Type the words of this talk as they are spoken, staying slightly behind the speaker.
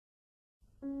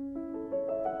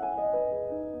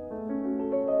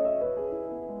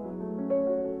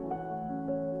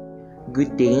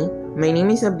Good day, my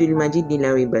name is Abdulmajid D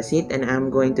Bassit, and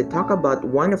I'm going to talk about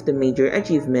one of the major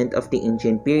achievements of the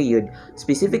ancient period,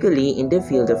 specifically in the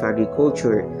field of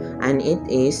agriculture, and it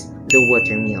is the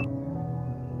watermill.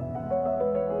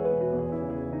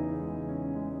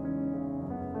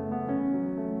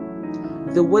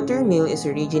 The watermill is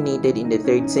originated in the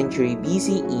 3rd century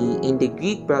BCE in the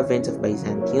Greek province of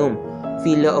Byzantium.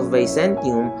 Philo of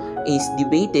Byzantium is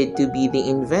debated to be the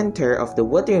inventor of the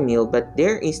watermill, but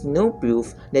there is no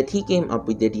proof that he came up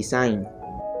with the design.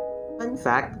 Fun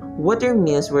fact,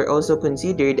 watermills were also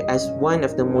considered as one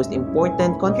of the most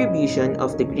important contributions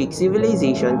of the Greek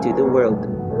civilization to the world.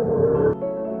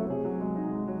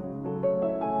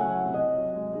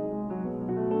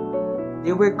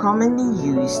 They were commonly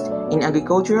used in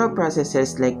agricultural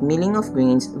processes like milling of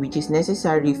grains, which is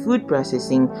necessary food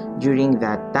processing during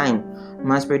that time.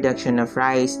 Mass production of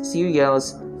rice,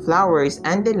 cereals, flours,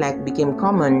 and the like became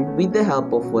common with the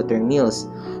help of watermills.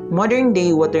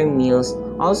 Modern-day watermills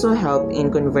also help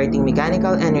in converting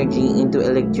mechanical energy into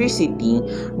electricity,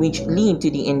 which lead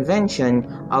to the invention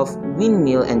of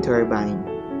windmill and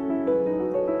turbine.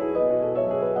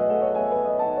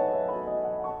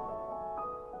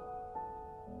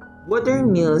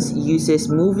 Watermills uses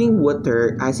moving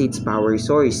water as its power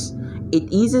source.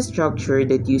 It is a structure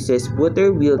that uses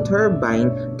water wheel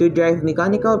turbine to drive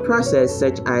mechanical process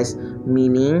such as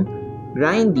milling,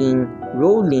 grinding,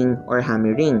 rolling, or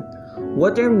hammering.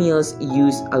 Watermills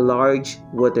use a large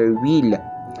water wheel.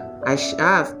 A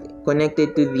shaft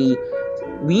connected to the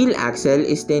wheel axle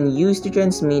is then used to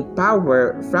transmit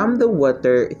power from the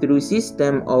water through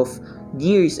system of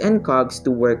gears and cogs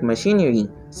to work machinery,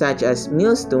 such as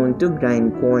millstone to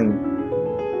grind corn.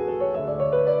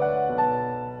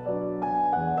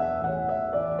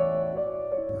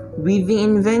 With the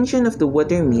invention of the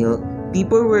watermill,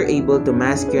 people were able to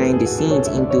mass grind the seeds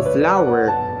into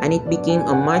flour, and it became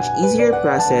a much easier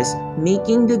process,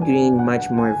 making the grain much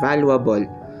more valuable.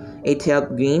 It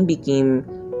helped grain become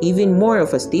even more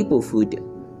of a staple food.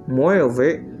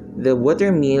 Moreover, the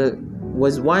watermill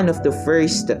was one of the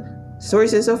first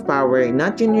sources of power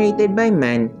not generated by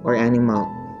man or animal.